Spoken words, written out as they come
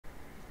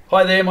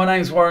Hi there, my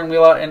name is Warren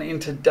Wheeler, and in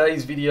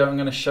today's video I'm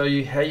going to show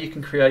you how you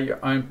can create your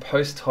own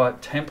post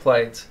type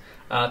templates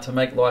to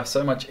make life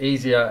so much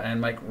easier and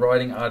make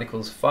writing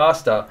articles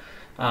faster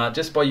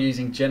just by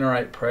using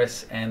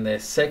GeneratePress and their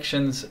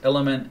sections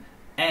element,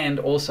 and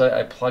also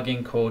a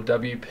plugin called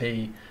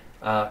WP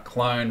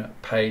Clone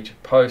Page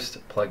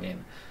Post plugin.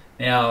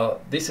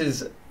 Now this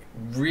is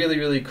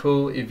really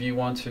cool if you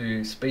want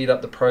to speed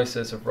up the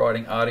process of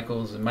writing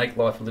articles and make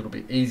life a little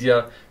bit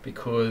easier,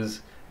 because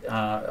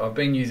I've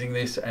been using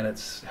this and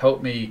it's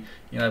helped me,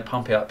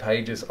 pump out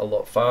pages a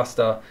lot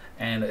faster,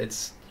 and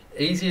it's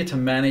easier to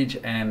manage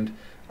and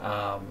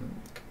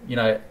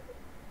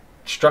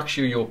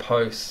structure your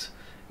posts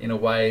in a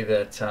way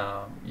that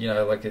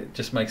like it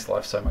just makes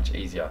life so much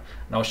easier.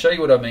 And I'll show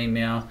you what I mean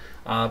now.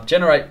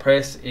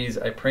 GeneratePress is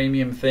a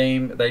premium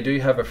theme. They do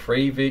have a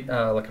free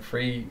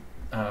version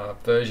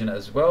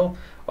as well.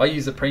 I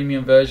use the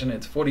premium version.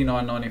 It's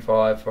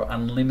 $49.95 for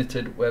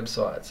unlimited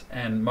websites,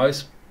 and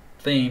most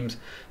themes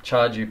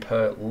charge you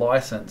per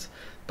license,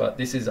 but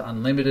this is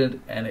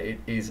unlimited and it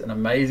is an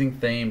amazing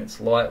theme.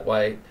 It's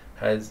lightweight,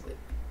 has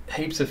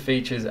heaps of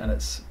features, and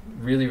it's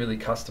really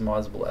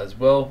customizable as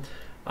well.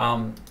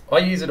 I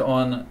use it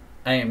on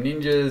AM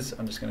Ninjas.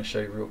 I'm just going to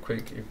show you real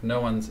quick. If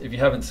you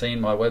haven't seen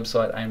my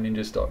website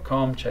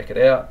amninjas.com, check it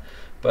out.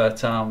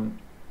 But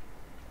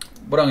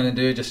what I'm going to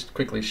do, just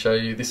quickly show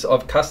you this.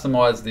 I've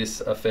customized this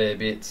a fair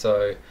bit,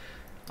 so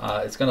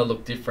it's going to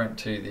look different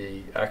to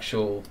the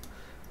actual.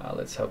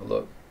 Let's have a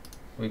look.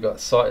 We've got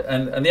site,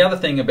 and the other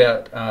thing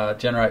about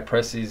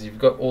GeneratePress is you've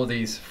got all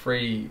these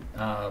free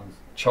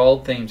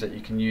child themes that you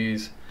can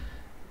use,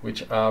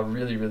 which are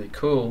really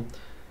cool.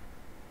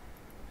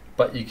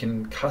 But you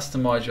can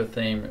customize your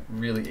theme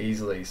really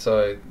easily.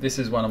 So this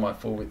is one of my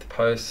full width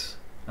posts,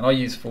 and I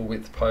use full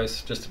width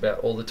posts just about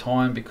all the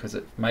time because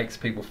it makes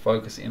people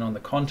focus in on the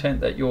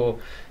content that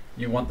you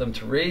want them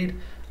to read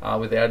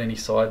without any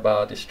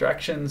sidebar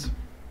distractions.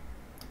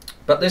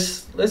 But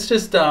let's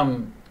just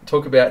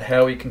talk about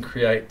how we can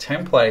create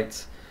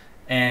templates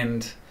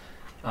and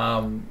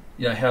how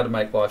to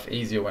make life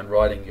easier when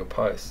writing your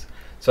posts.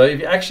 So if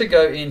you actually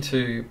go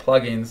into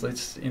plugins,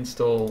 let's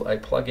install a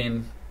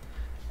plugin,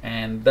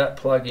 and that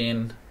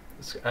plugin,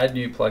 let's add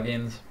new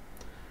plugins,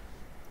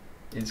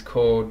 is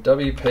called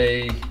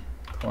WP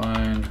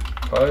Clone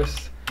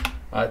Post.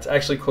 It's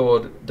actually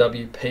called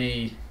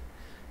WP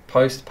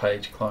Post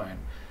Page Clone.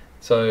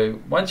 So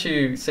once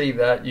you see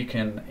that, you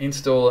can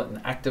install it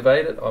and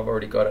activate it. I've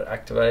already got it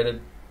activated.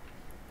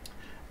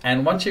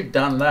 And once you've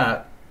done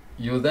that,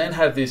 you'll then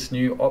have this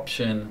new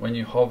option when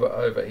you hover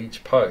over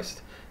each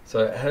post.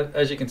 So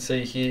as you can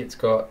see here, it's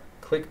got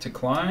click to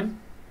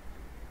clone.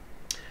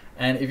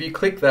 And if you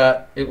click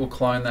that, it will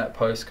clone that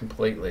post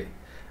completely.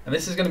 And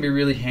this is going to be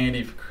really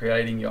handy for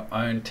creating your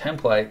own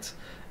templates,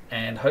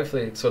 and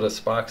hopefully it sort of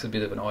sparks a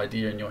bit of an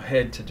idea in your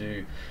head to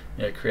do,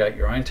 create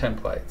your own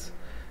templates.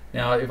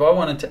 Now, if I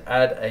wanted to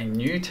add a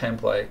new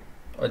template,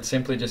 I'd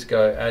simply just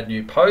go add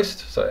new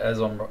post. So as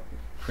I'm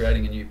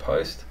creating a new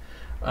post,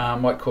 I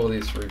might call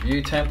this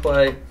review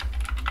template,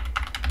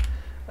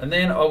 and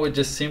then I would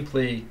just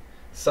simply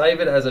save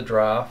it as a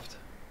draft,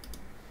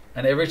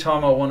 and every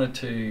time I wanted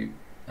to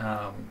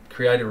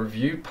create a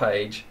review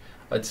page,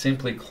 I'd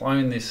simply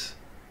clone this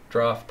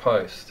draft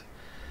post.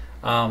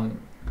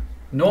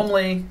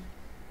 Normally,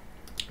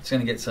 it's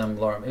going to get some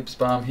lorem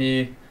ipsum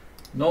here.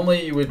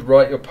 Normally you would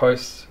write your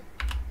posts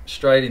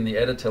straight in the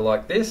editor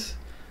like this,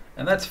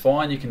 and that's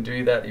fine. You can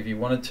do that if you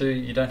wanted to.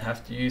 You don't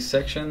have to use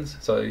sections.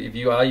 So if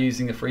you are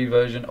using the free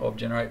version of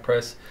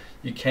GeneratePress,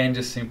 you can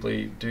just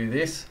simply do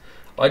this.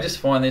 I just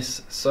find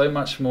this so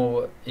much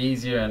more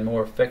easier and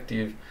more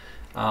effective.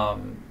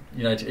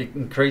 It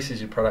increases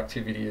your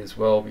productivity as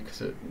well,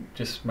 because it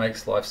just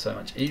makes life so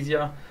much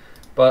easier.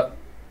 But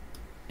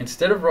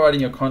instead of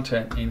writing your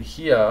content in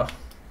here,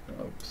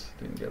 oops,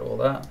 didn't get all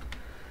that,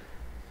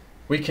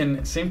 we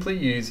can simply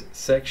use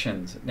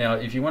sections. Now,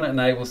 if you want to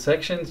enable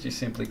sections, you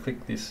simply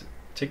click this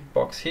tick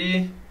box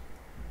here,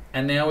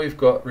 and now we've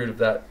got rid of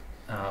that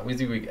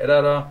WYSIWYG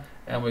editor,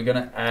 and we're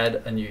going to add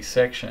a new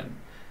section.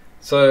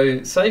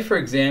 So say for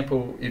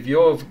example, if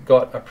you've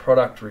got a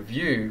product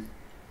review,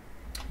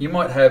 you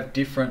might have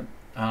different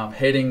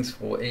headings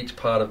for each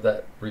part of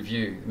that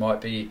review. It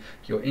might be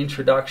your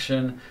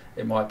introduction,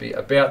 it might be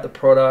about the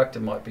product,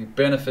 it might be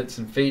benefits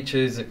and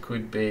features, it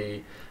could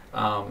be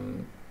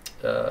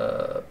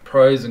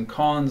pros and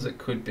cons, it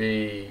could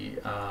be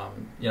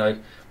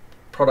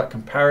product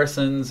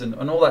comparisons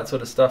and all that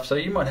sort of stuff. So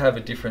you might have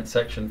a different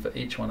section for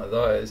each one of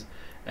those,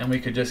 and we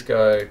could just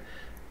go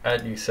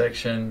add new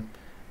section.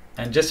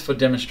 And just for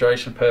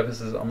demonstration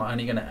purposes, I'm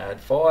only going to add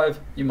 5.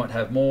 You might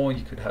have more,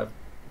 you could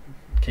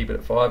keep it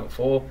at 5 or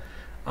 4.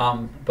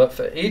 But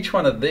for each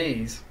one of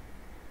these,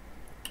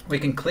 we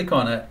can click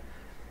on it,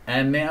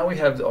 and now we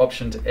have the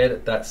option to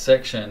edit that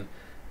section,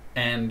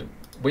 and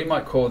we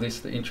might call this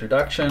the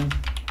introduction,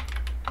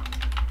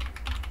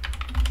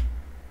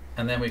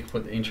 and then we can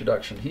put the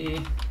introduction here.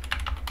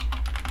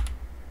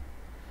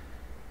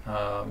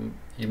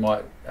 You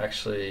might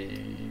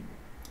actually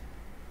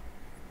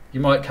you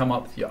might come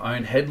up with your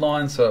own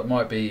headline, so it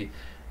might be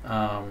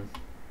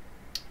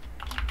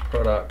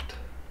product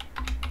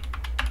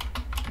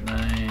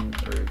name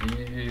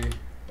review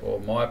or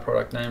my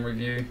product name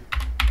review.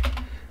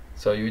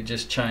 So you would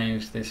just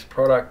change this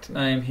product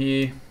name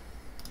here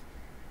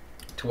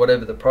to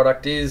whatever the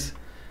product is.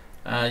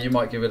 You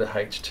might give it a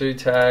H2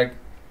 tag.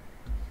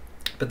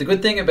 But the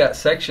good thing about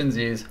sections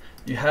is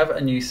you have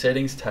a new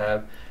settings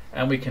tab,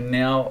 and we can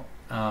now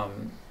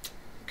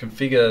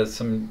configure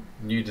some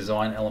new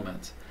design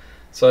elements.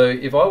 So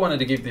if I wanted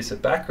to give this a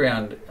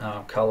background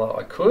color,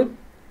 I could,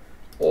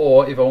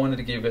 or if I wanted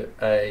to give it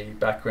a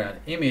background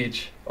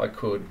image, I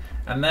could.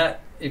 And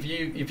that, if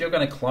you're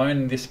going to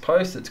clone this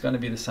post, it's going to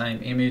be the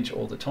same image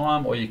all the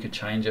time, or you could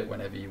change it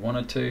whenever you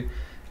wanted to.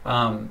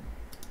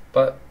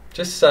 But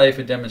just say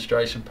for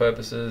demonstration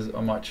purposes,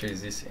 I might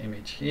choose this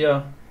image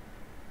here,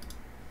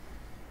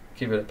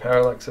 give it a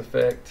parallax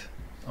effect.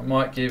 I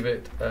might give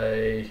it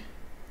a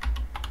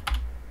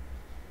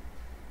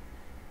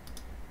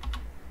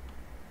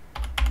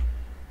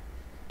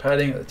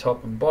padding at the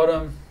top and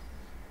bottom.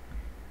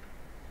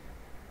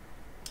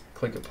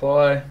 Click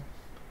apply,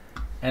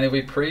 and if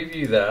we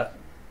preview that,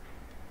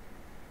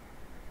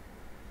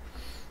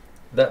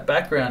 that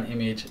background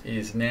image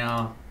is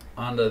now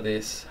under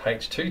this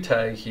H2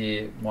 tag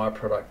here, my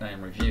product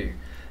name review.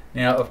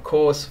 Now, of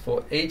course,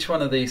 for each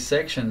one of these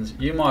sections,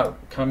 you might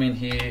come in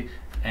here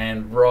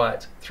and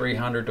write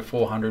 300 to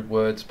 400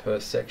 words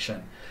per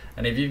section.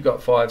 And if you've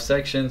got 5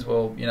 sections,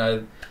 well, you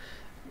know,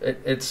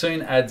 it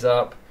soon adds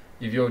up.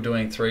 If you're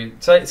doing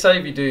say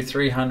if you do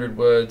 300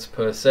 words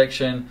per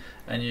section,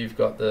 and you've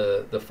got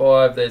the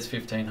 5, there's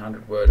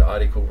 1500 word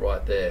article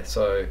right there.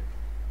 So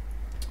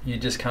you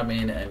just come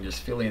in and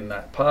just fill in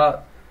that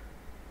part.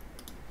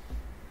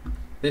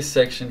 This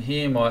section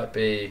here might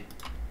be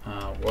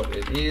what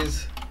it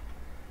is.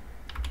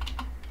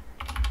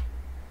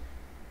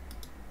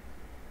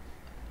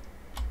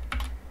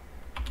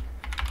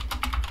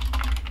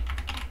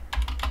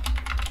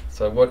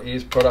 So what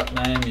is product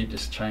name? You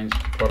just change the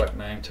product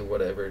name to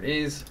whatever it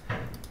is.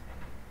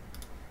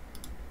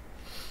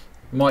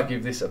 Might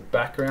give this a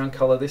background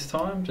color this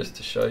time, just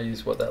to show you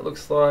what that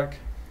looks like.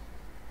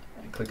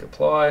 And click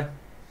apply.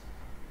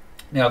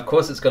 Now, of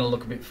course, it's going to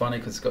look a bit funny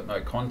because it's got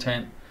no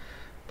content.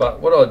 But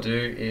what I'll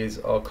do is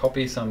I'll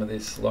copy some of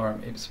this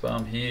lorem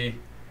ipsum here,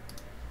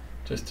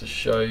 just to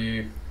show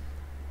you.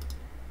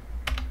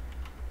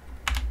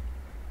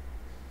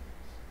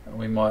 And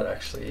we might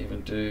actually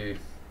even do,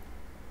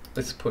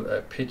 let's put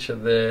a picture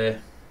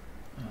there.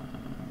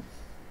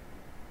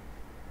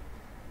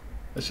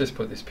 Let's just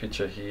put this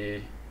picture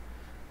here,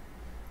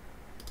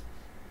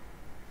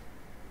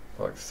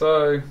 like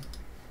so.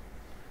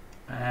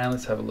 And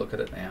let's have a look at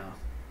it now.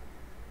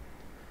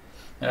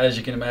 Now, as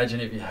you can imagine,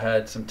 if you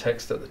had some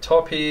text at the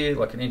top here,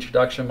 like an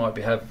introduction, might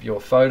have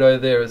your photo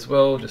there as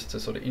well, just to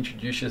sort of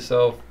introduce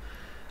yourself,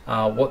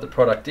 what the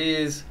product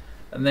is.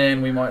 And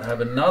then we might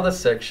have another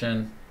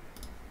section,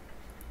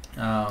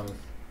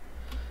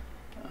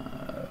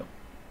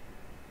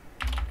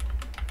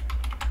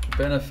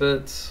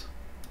 benefits,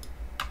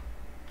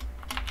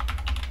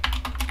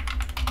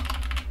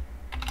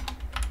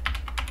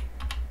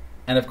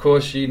 and of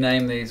course you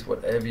name these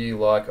whatever you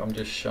like. I'm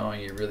just showing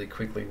you really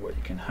quickly what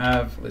you can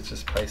have. Let's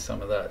just paste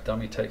some of that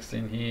dummy text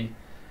in here,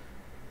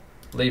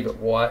 leave it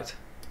white,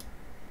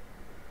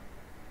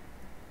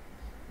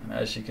 and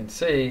as you can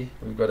see,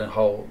 we've got a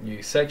whole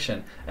new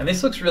section. And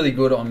this looks really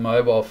good on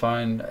mobile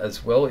phone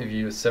as well if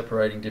you're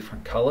separating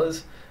different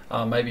colors.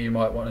 Maybe you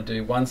might want to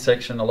do one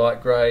section a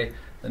light gray,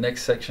 the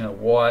next section a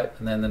white,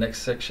 and then the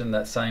next section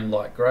that same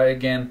light gray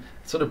again.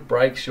 It sort of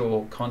breaks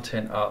your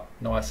content up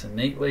nice and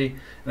neatly.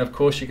 And of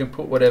course you can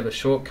put whatever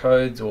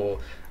shortcodes or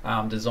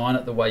design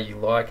it the way you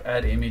like,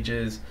 add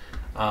images.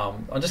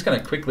 I'm just going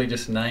to quickly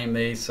just name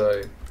these.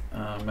 So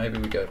maybe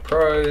we go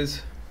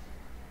pros,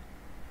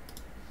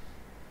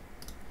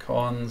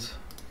 cons,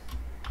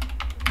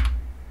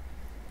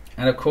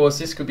 and of course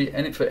this could be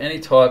for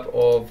any type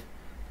of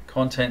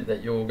content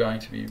that you're going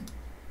to be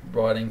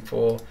writing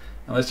for.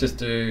 And let's just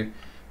do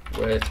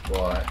where to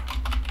buy.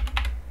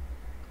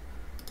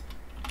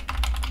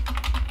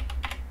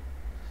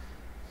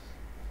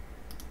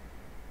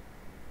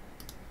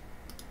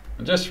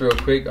 And just real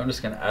quick, I'm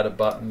just going to add a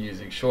button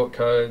using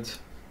shortcodes.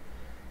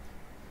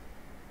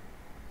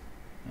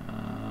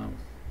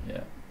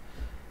 Yeah.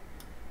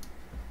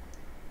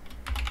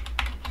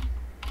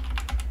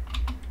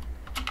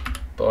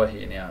 Buy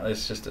here now.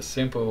 It's just a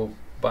simple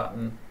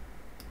button.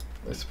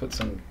 Let's put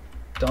some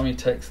dummy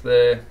text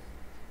there.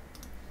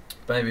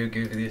 Maybe we'll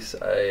give this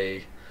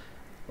a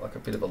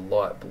bit of a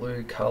light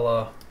blue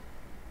color.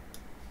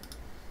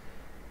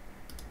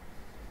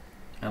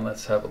 And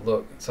let's have a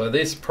look. So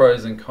this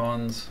pros and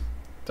cons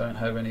don't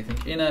have anything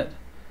in it.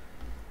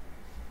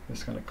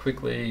 Just going to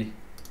quickly,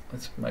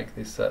 let's make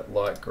this that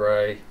light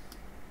gray.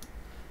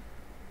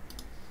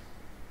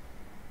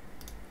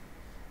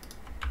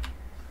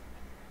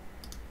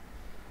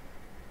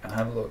 And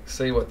have a look,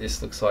 see what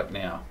this looks like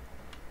now.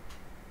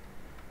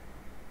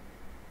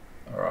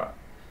 Alright.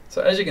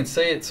 So as you can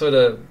see, it's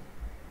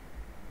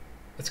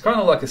it's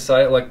kind of like a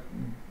sale, like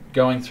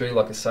going through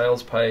like a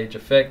sales page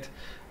effect.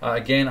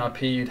 Again, up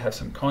here you'd have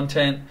some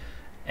content,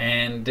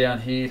 and down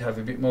here you'd have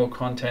a bit more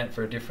content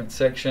for a different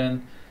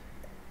section,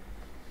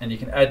 and you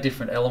can add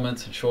different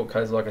elements and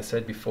shortcodes like I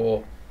said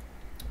before.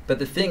 But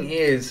the thing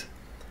is,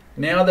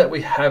 now that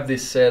we have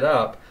this set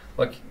up,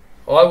 like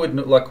I would,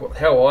 like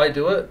how I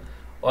do it,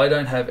 I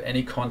don't have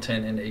any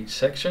content in each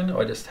section.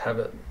 I just have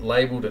it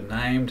labeled and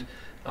named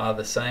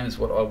the same as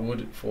what I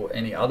would for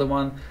any other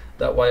one.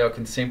 That way I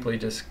can simply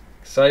just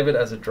save it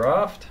as a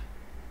draft,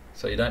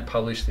 so you don't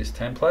publish this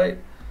template,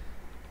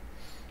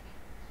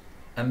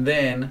 and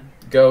then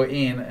go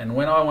in, and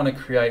when I want to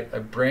create a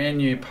brand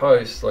new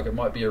post, like it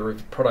might be a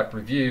product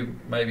review,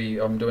 maybe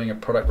I'm doing a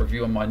product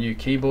review on my new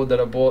keyboard that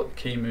I bought,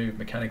 KeyMove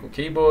mechanical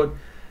keyboard,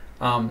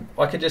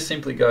 I could just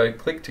simply go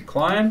click to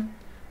clone,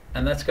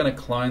 and that's going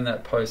to clone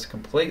that post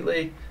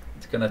completely.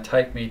 It's going to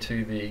take me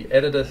to the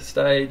editor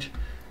stage,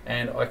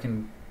 and I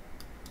can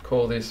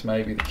call this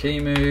maybe the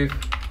KeyMove,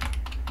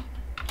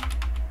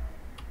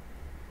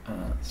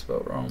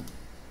 spelled wrong.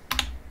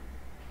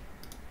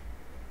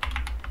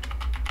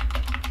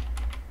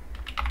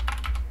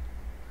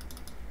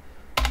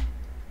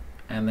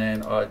 And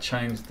then I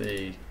change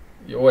the,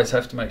 you always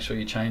have to make sure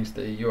you change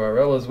the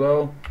URL as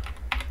well.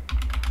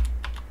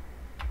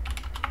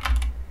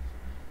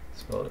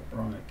 Spelled it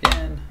wrong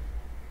again.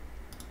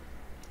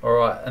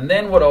 Alright, and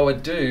then what I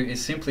would do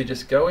is simply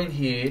just go in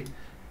here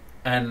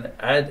and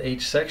add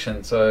each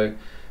section. So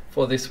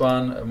for this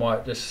one, I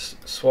might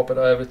just swap it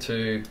over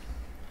to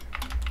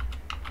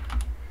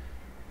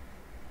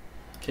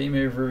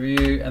KeyMove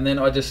review, and then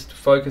I just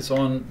focus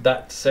on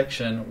that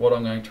section, what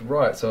I'm going to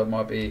write. So it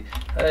might be,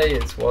 hey,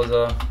 it's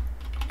Wazza,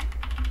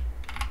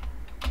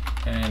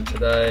 and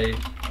today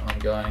I'm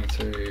going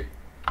to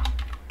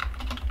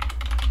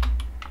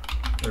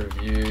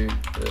review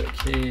the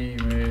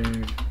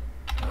KeyMove.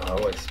 I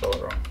always spell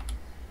it wrong.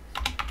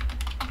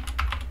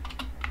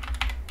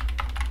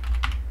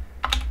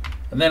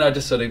 And then I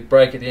just sort of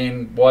break it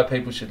in, why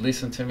people should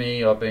listen to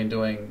me. I've been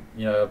doing,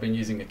 I've been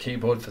using a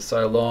keyboard for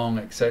so long,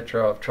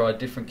 etc. I've tried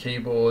different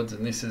keyboards,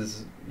 and this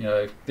is,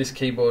 this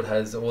keyboard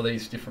has all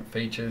these different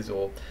features,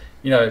 or,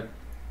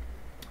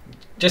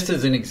 just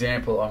as an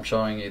example, I'm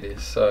showing you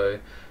this. So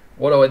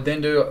what I would then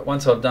do,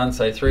 once I've done,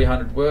 say,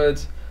 300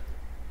 words,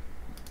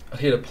 I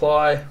hit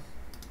apply,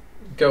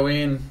 go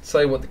in,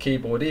 say what the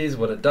keyboard is,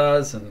 what it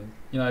does, and,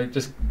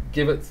 just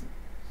give it,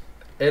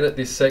 edit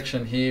this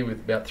section here with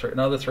about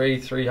another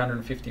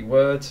 350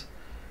 words,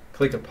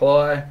 click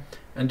apply,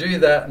 and do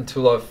that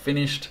until I've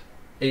finished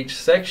each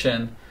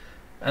section,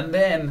 and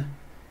then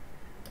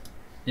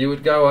you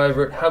would go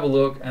over it, have a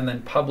look, and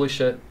then publish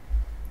it,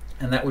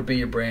 and that would be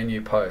your brand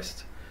new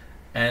post.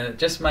 And it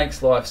just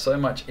makes life so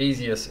much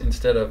easier,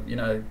 instead of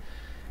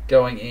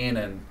going in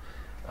and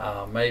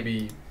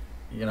maybe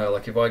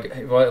like if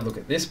I look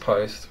at this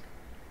post,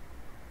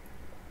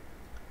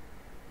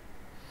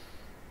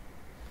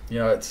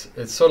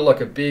 it's sort of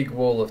like a big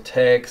wall of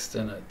text,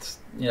 and it's,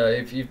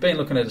 if you've been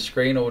looking at a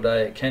screen all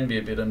day, it can be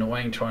a bit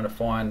annoying trying to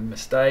find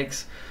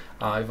mistakes.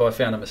 If I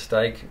found a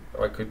mistake,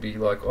 I could be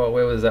like, oh,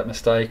 where was that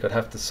mistake? I'd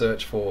have to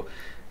search for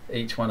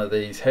each one of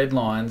these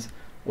headlines,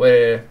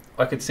 where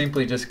I could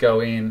simply just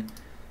go in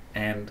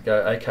and go,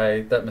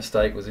 okay, that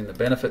mistake was in the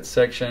benefits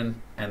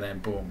section, and then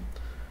boom.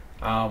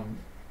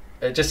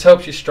 It just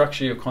helps you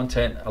structure your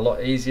content a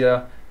lot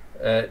easier.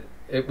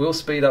 It will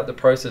speed up the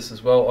process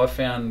as well. I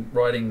found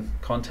writing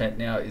content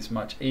now is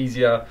much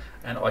easier,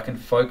 and I can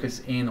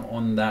focus in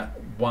on that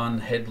one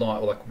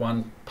headline, or like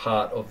one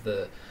part of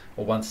the,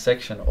 or one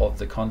section of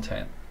the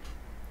content.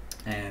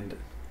 And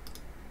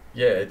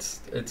yeah,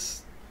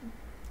 it's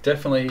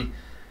definitely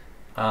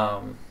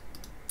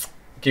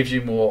gives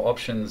you more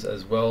options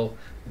as well.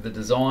 The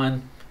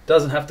design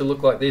doesn't have to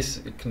look like this.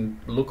 It can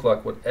look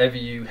like whatever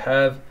you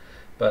have.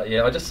 But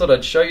yeah, I just thought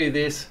I'd show you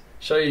this,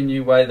 show you a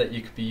new way that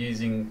you could be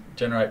using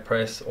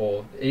GeneratePress,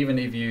 or even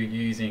if you're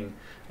using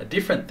a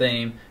different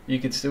theme, you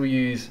could still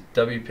use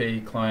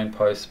WP Clone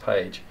Post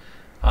Page.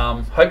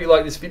 Hope you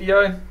like this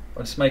video. I'm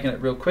just making it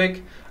real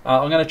quick.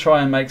 I'm going to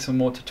try and make some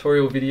more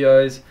tutorial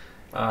videos,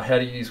 how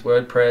to use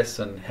WordPress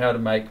and how to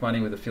make money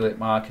with affiliate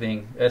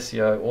marketing,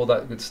 SEO, all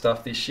that good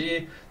stuff this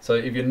year. So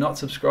if you're not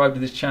subscribed to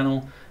this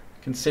channel,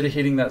 consider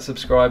hitting that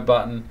subscribe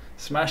button,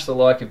 smash the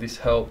like if this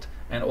helped,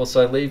 and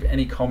also leave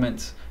any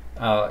comments,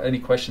 any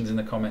questions in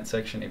the comment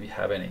section if you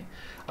have any.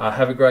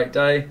 Have a great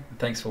day, and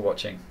thanks for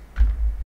watching.